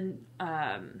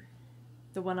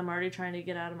the one I'm already trying to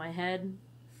get out of my head,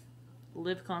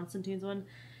 Liv Constantine's one,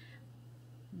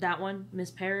 that one,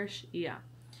 Miss Parrish, yeah.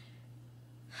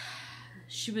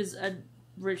 She was a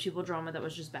rich people drama that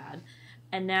was just bad.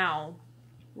 And now,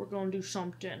 we're gonna do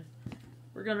something.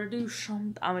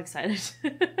 I'm excited.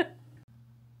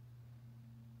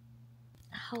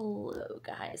 Hello,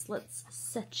 guys. Let's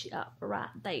set you up right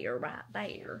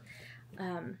there.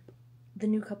 The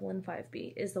New Couple in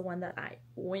 5B is the one that I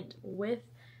went with.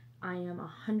 I am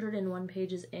 101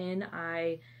 pages in.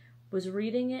 I was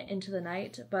reading it into the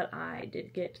night, but I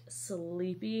did get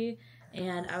sleepy,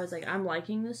 and I was like, I'm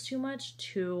liking this too much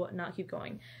to not keep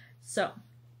going. So,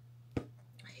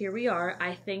 here we are.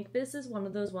 I think this is one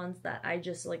of those ones that I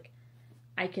just, like,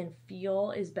 I can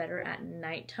feel is better at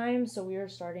nighttime, so we are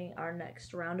starting our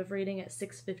next round of reading at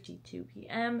 6:52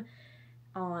 p.m.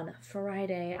 on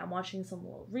Friday. I'm watching some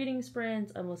little reading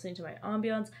sprints. I'm listening to my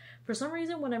ambiance. For some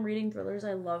reason, when I'm reading thrillers,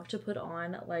 I love to put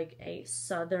on, like, a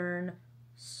southern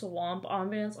swamp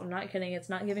ambience. I'm not kidding. It's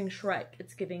not giving Shrek.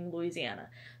 It's giving Louisiana.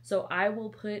 So I will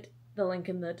put the link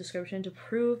in the description to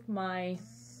prove my...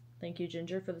 Thank you,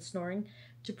 Ginger, for the snoring.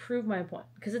 To prove my point.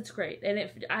 Because it's great.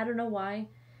 And I don't know why.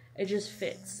 It just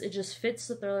fits. It just fits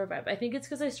the thriller vibe. I think it's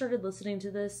because I started listening to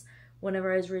this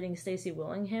whenever I was reading Stacey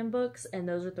Willingham books. And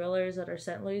those are thrillers that are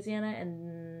set in Louisiana.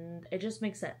 And it just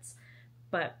makes sense.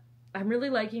 But I'm really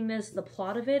liking this. The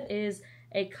plot of it is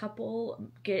a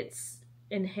couple gets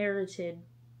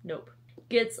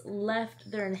left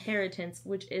their inheritance,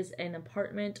 which is an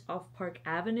apartment off Park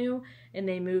Avenue, and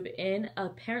they move in.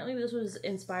 Apparently this was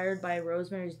inspired by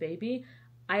Rosemary's Baby.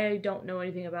 I don't know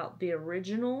anything about the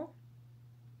original,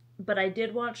 but I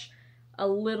did watch a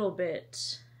little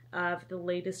bit of the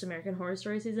latest American Horror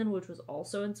Story season, which was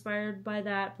also inspired by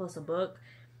that, plus a book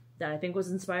that I think was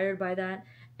inspired by that.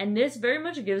 And this very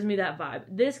much gives me that vibe.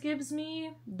 This gives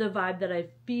me the vibe that I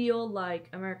feel like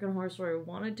American Horror Story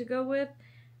wanted to go with,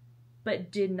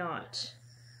 but did not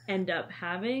end up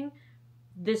having.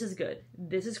 This is good.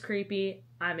 This is creepy.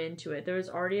 I'm into it. There was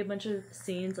already a bunch of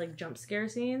scenes, like jump scare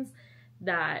scenes,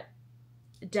 that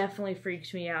definitely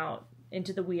freaked me out.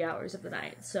 into the wee hours of the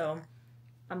night. So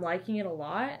I'm liking it a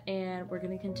lot, and we're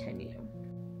gonna continue.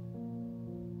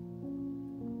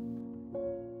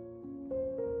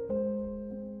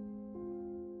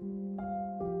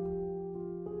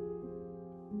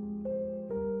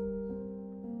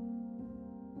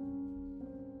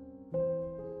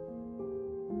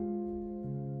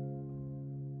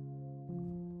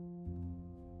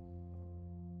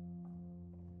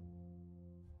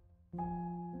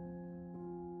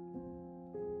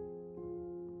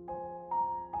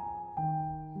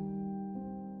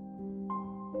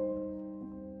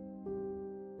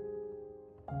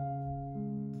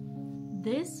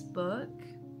 This book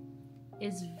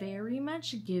is very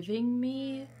much giving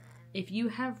me, if you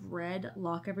have read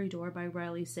Lock Every Door by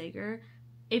Riley Sager,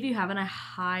 if you haven't, I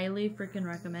highly freaking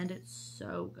recommend it.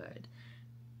 So good.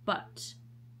 But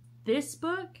this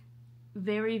book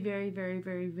very, very, very,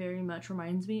 very, very much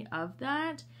reminds me of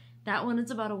that. That one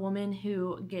is about a woman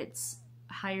who gets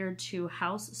hired to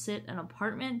house sit an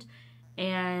apartment,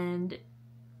 and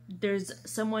there's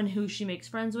someone who she makes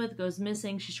friends with, goes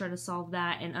missing. She's trying to solve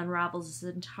that and unravels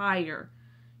this entire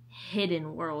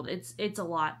hidden world. It's a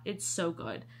lot. It's so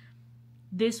good.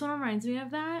 This one reminds me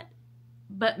of that,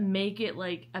 but make it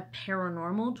like a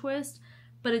paranormal twist.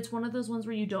 But it's one of those ones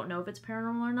where you don't know if it's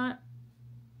paranormal or not.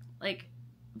 Like,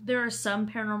 there are some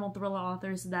paranormal thriller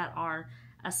authors that are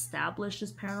established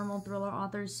as paranormal thriller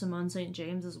authors. Simone St.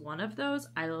 James is one of those.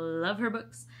 I love her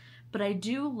books. But I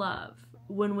do love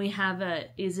when we have a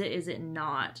is it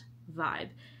not vibe.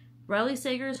 Riley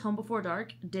Sager's Home Before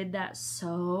Dark did that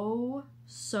so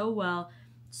well.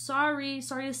 Sorry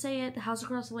to say it, The House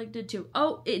Across the Lake did too.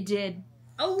 Oh, it did.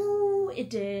 Oh, it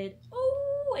did.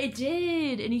 Oh, it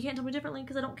did. And you can't tell me differently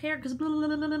because I don't care, because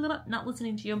not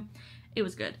listening to you. It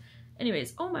was good.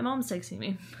 Anyways, oh, my mom's texting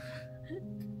me.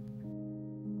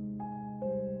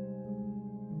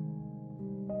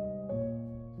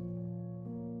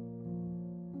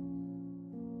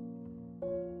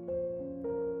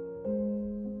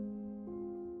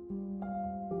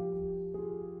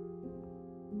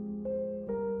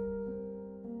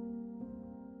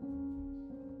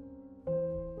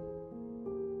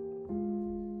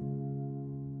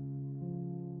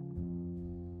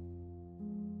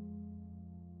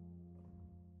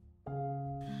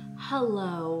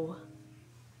 Hello.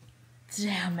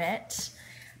 Damn it.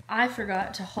 I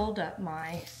forgot to hold up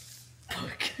my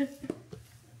book.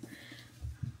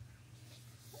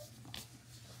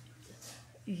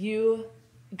 You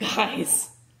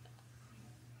guys.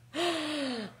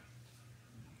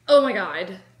 Oh my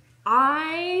god.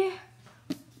 I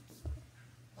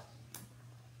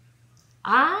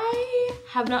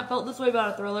have not felt this way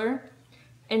about a thriller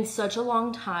in such a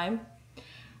long time.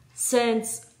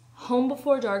 Since Home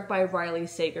Before Dark by Riley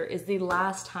Sager is the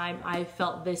last time I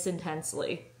felt this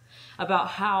intensely about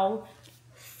how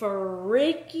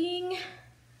freaking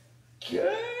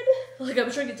good. Like,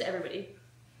 I'm showing it to everybody.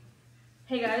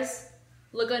 Hey guys,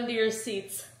 look under your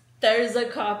seats. There's a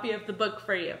copy of the book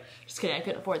for you. Just kidding, I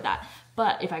couldn't afford that.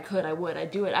 But if I could, I would.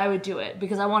 I'd do it. I would do it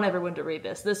because I want everyone to read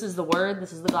this. This is the word.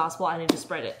 This is the gospel. I need to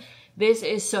spread it. This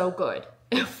is so good.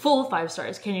 Full 5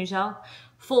 stars. Can you tell?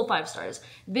 Full 5 stars.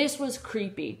 This was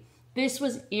creepy. This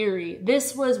was eerie.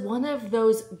 This was one of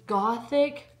those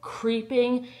gothic,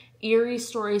 creeping, eerie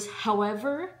stories.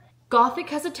 However, gothic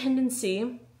has a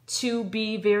tendency to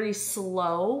be very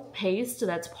slow paced. So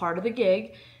that's part of the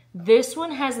gig. This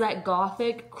one has that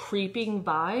gothic, creeping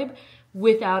vibe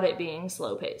without it being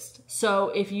slow paced. So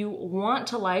if you want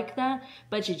to like that,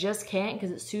 but you just can't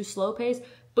because it's too slow paced,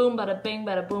 boom, bada bing,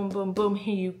 bada boom, boom, boom,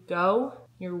 here you go.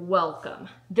 You're welcome.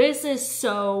 This is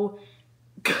so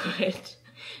good.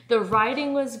 The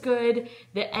writing was good.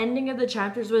 The ending of the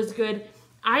chapters was good.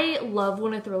 I love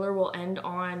when a thriller will end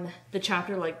on the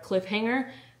chapter like cliffhanger,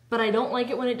 but I don't like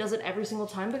it when it does it every single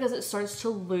time because it starts to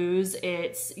lose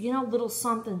its, you know, little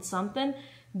something something.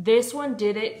 This one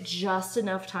did it just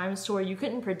enough times to where you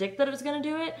couldn't predict that it was going to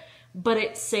do it, but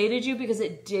it sated you because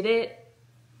it did it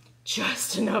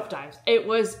just enough times. It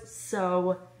was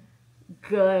so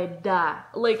good.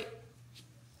 Like,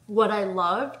 what I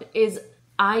loved is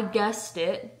I guessed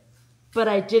it, but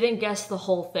I didn't guess the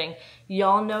whole thing.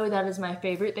 Y'all know that is my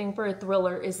favorite thing for a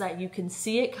thriller, is that you can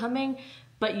see it coming,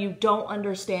 but you don't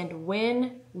understand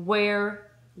when, where,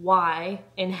 why,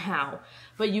 and how.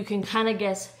 But you can kind of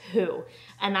guess who.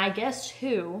 And I guessed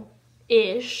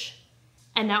who-ish,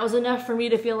 and that was enough for me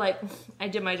to feel like I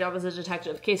did my job as a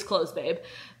detective. Case closed, babe.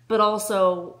 But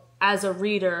also, as a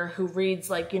reader who reads,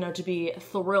 like, you know, to be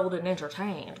thrilled and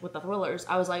entertained with the thrillers,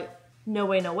 I was like, no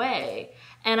way, no way.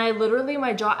 And I literally,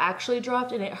 my jaw actually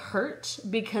dropped and it hurt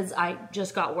because I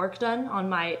just got work done on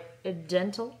my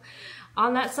dental.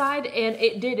 on that side, and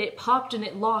it popped and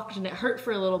it locked and it hurt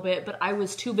for a little bit, but I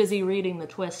was too busy reading the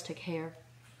twist to care.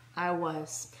 I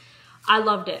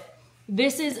loved it.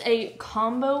 This is a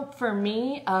combo for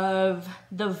me of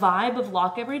the vibe of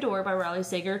Lock Every Door by Riley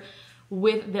Sager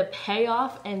with the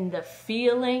payoff and the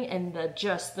feeling and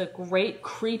the great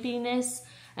creepiness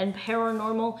and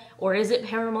paranormal, or is it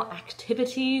paranormal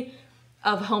activity,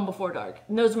 of Home Before Dark.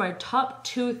 And those are my top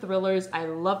 2 thrillers. I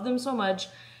love them so much,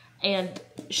 and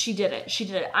she did it. She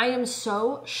did it. I am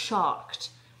so shocked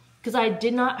because I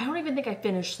don't even think I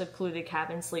finished Secluded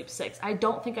Cabin Sleep 6. I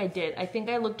don't think I did. I think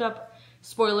I looked up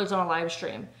spoilers on a live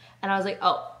stream, and I was like,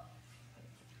 oh,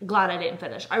 glad I didn't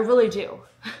finish. I really do.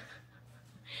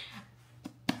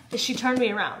 She turned me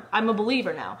around. I'm a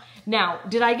believer now. Now,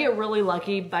 did I get really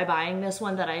lucky by buying this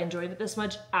one that I enjoyed it this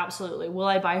much? Absolutely. Will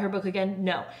I buy her book again?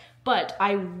 No. But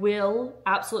I will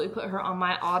absolutely put her on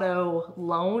my auto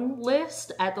loan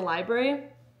list at the library.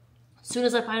 As soon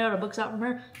as I find out a book's out from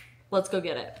her, let's go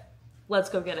get it. Let's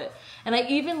go get it. And I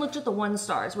even looked at the 1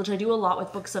 stars, which I do a lot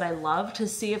with books that I love, to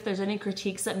see if there's any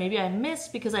critiques that maybe I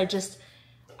missed, because I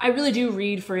really do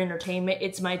read for entertainment.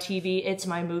 It's my TV, it's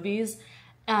my movies.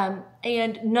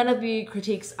 And none of the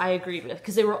critiques I agreed with,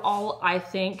 because they were all, I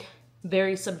think,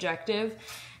 very subjective,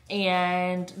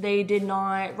 and they did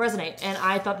not resonate. And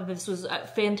I thought that this was a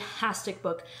fantastic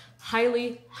book.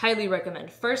 Highly, highly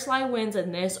recommend. First Lie Wins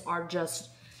and this are just,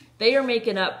 they are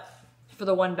making up for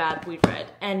the one bad we've read.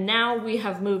 And now we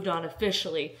have moved on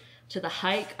officially to the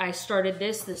hike. I started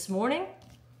this morning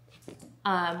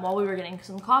while we were getting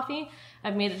some coffee.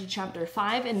 I've made it to chapter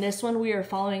 5. In this one, we are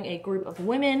following a group of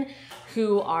women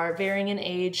who are varying in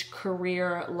age,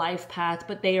 career, life path,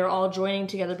 but they are all joining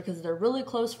together because they're really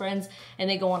close friends, and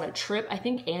they go on a trip, I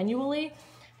think annually,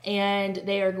 and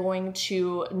they are going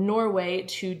to Norway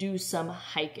to do some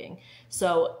hiking.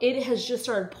 So it has just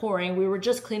started pouring. We were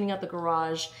just cleaning up the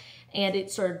garage, and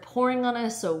it started pouring on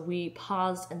us, so we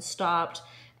paused and stopped.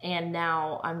 And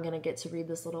now I'm gonna get to read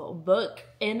this little book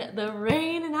in the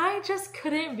rain, and I just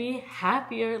couldn't be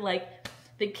happier. Like,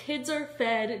 the kids are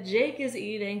fed, Jake is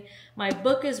eating, my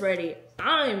book is ready,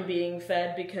 I'm being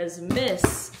fed because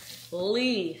Miss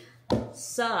Lisa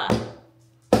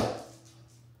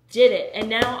did it. And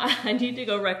now I need to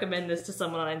go recommend this to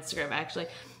someone on Instagram, actually.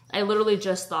 I literally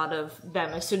just thought of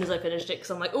them as soon as I finished it, because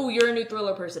I'm like, oh, you're a new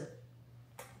thriller person.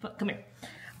 But come here.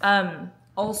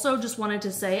 Also, just wanted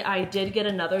to say I did get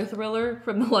another thriller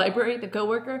from the library, The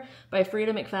Coworker, by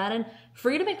Frida McFadden.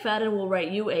 Frida McFadden will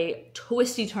write you a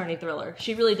twisty-turny thriller.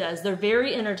 She really does. They're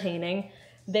very entertaining.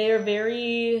 They are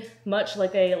very much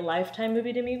like a Lifetime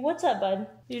movie to me. What's up, bud?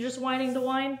 You just whining to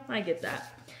whine? I get that.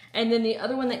 And then the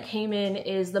other one that came in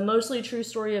is The Mostly True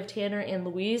Story of Tanner and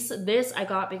Louise. This I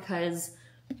got because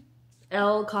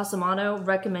Elle Casamano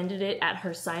recommended it at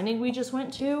her signing we just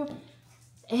went to.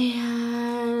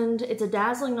 And it's a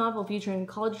dazzling novel featuring a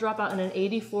college dropout and an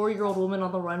 84-year-old woman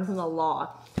on the run from the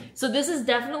law. So this is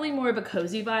definitely more of a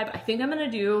cozy vibe. I think I'm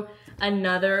gonna do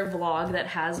another vlog that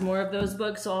has more of those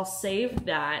books, so I'll save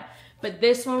that. But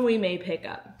this one we may pick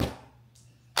up.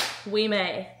 We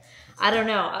may. I don't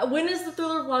know. When is the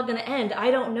thriller vlog gonna end?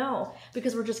 I don't know,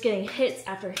 because we're just getting hits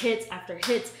after hits after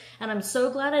hits. And I'm so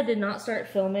glad I did not start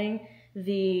filming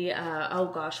the,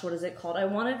 oh gosh, what is it called? I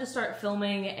wanted to start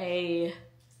filming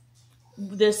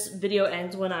this video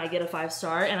ends when I get a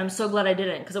 5-star, and I'm so glad I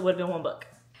didn't, because it would have been one book.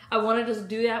 I wanted to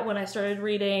do that when I started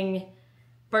reading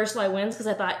First Lie Wins, because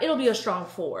I thought it'll be a strong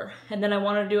 4. And then I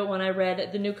wanted to do it when I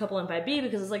read The New Couple in 5B,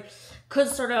 because it's like, could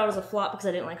start out as a flop because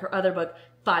I didn't like her other book.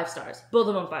 5 stars. Both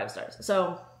of them 5 stars.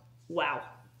 So, wow.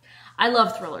 I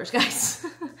love thrillers, guys.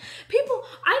 People,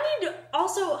 I need to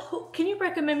also, can you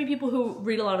recommend me people who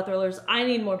read a lot of thrillers? I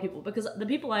need more people, because the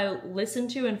people I listen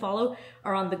to and follow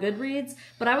are on the Goodreads,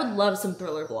 but I would love some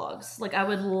thriller vlogs. Like, I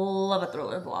would love a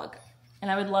thriller vlog,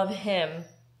 and I would love him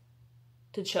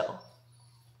to chill.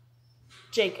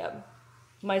 Jacob,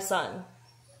 my son,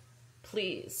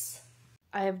 please.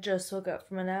 I have just woke up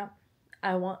from a nap.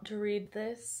 I want to read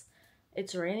this.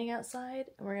 It's raining outside,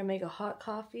 and we're gonna make a hot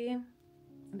coffee.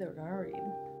 They were gonna read.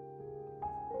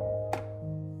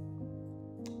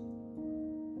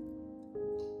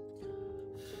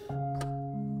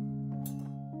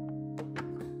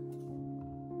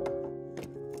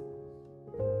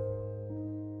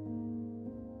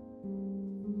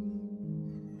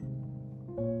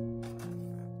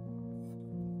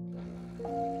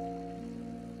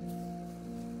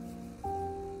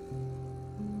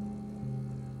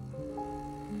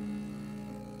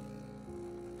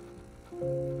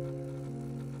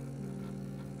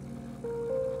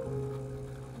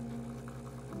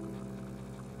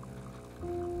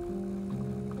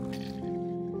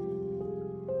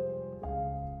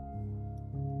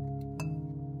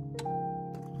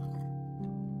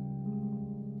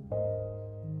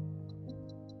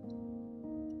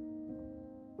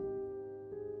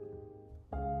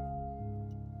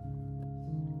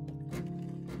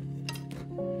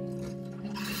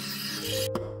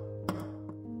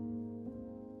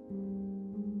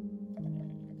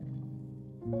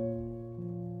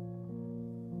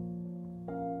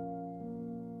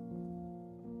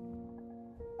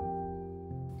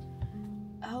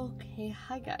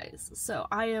 Hi guys. So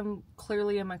I am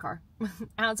clearly in my car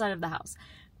outside of the house,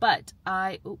 but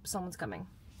oops, someone's coming.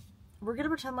 We're gonna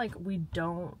pretend like we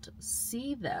don't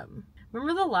see them.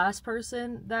 Remember the last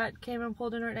person that came and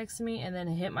pulled in right next to me and then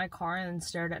hit my car and then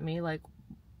stared at me like,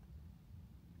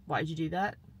 why'd you do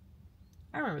that?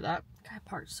 I remember that. Guy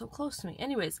parked so close to me.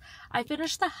 Anyways, I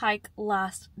finished the hike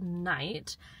last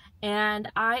night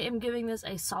and I am giving this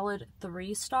a solid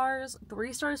 3 stars.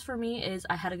 3 stars for me is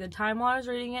I had a good time while I was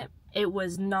reading it. It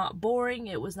was not boring.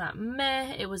 It was not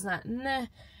meh. It was not nah.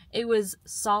 It was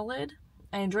solid.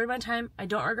 I enjoyed my time. I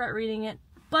don't regret reading it,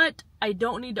 but I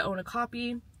don't need to own a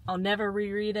copy. I'll never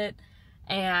reread it,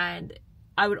 and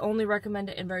I would only recommend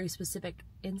it in very specific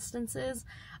instances.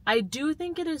 I do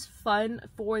think it is fun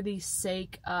for the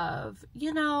sake of,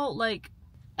 you know, like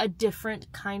a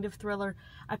different kind of thriller.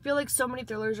 I feel like so many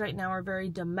thrillers right now are very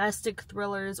domestic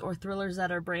thrillers or thrillers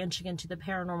that are branching into the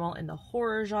paranormal and the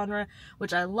horror genre,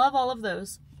 which I love all of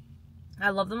those. I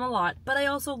love them a lot, but I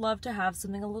also love to have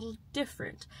something a little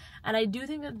different. And I do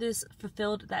think that this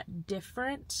fulfilled that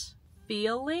different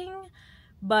feeling,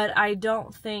 but I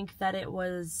don't think that it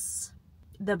was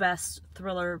the best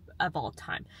thriller of all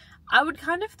time. I would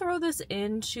kind of throw this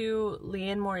into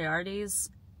Liane Moriarty's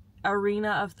arena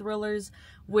of thrillers,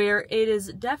 where it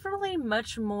is definitely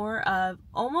much more of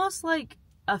almost like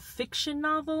a fiction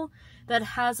novel that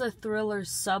has a thriller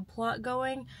subplot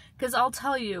going. Because I'll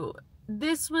tell you,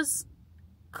 this was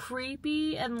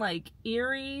creepy and like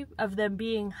eerie of them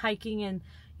being hiking in,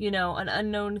 you know, an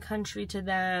unknown country to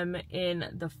them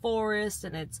in the forest,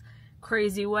 and it's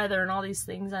crazy weather and all these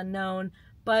things unknown,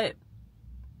 but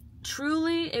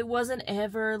truly it wasn't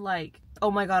ever like,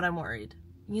 oh my god, I'm worried.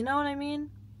 You know what I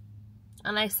mean?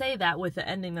 And I say that with the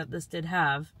ending that this did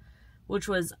have, which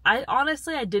was, I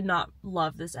did not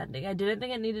love this ending. I didn't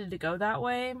think it needed to go that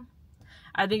way.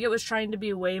 I think it was trying to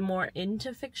be way more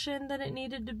into fiction than it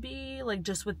needed to be, like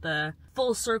just with the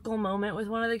full circle moment with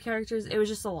one of the characters. It was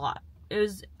just a lot. It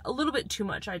was a little bit too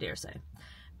much, I dare say.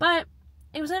 But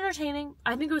it was entertaining.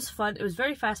 I think it was fun. It was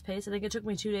very fast paced. I think it took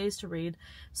me 2 days to read.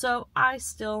 So I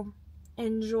still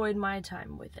enjoyed my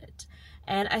time with it.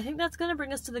 And I think that's going to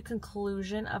bring us to the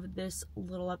conclusion of this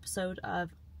little episode of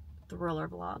Thriller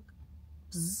Vlog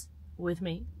with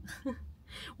me.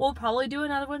 We'll probably do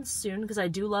another one soon because I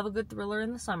do love a good thriller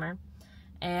in the summer.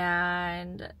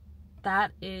 And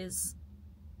that is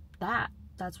that.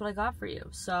 That's what I got for you.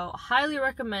 So highly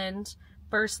recommend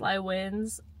First Lie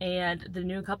Wins and The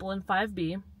New Couple in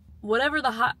 5B. Whatever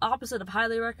the opposite of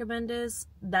highly recommend is,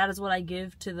 that is what I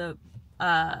give to the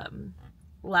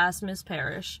Last Miss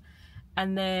Parrish.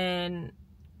 And then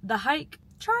the hike,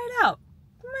 try it out.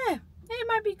 Meh. It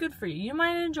might be good for you. You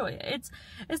might enjoy it.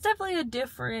 It's definitely a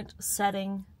different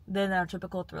setting than our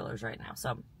typical thrillers right now.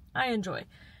 So I enjoy.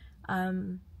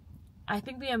 I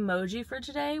think the emoji for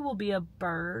today will be a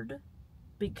bird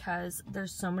because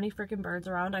there's so many freaking birds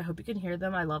around. I hope you can hear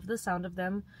them. I love the sound of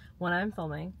them when I'm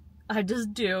filming. I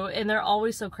just do. And they're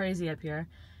always so crazy up here.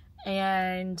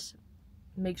 And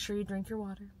make sure you drink your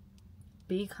water.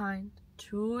 Be kind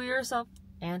to yourself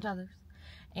and others.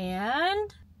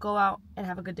 And go out and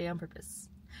have a good day on purpose.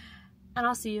 And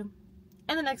I'll see you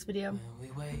in the next video.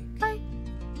 Bye!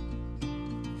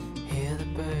 Hear the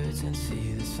birds and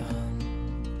see the sun.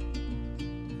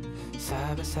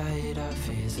 Side by side our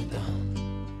fears are done.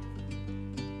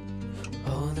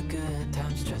 All the good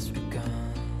times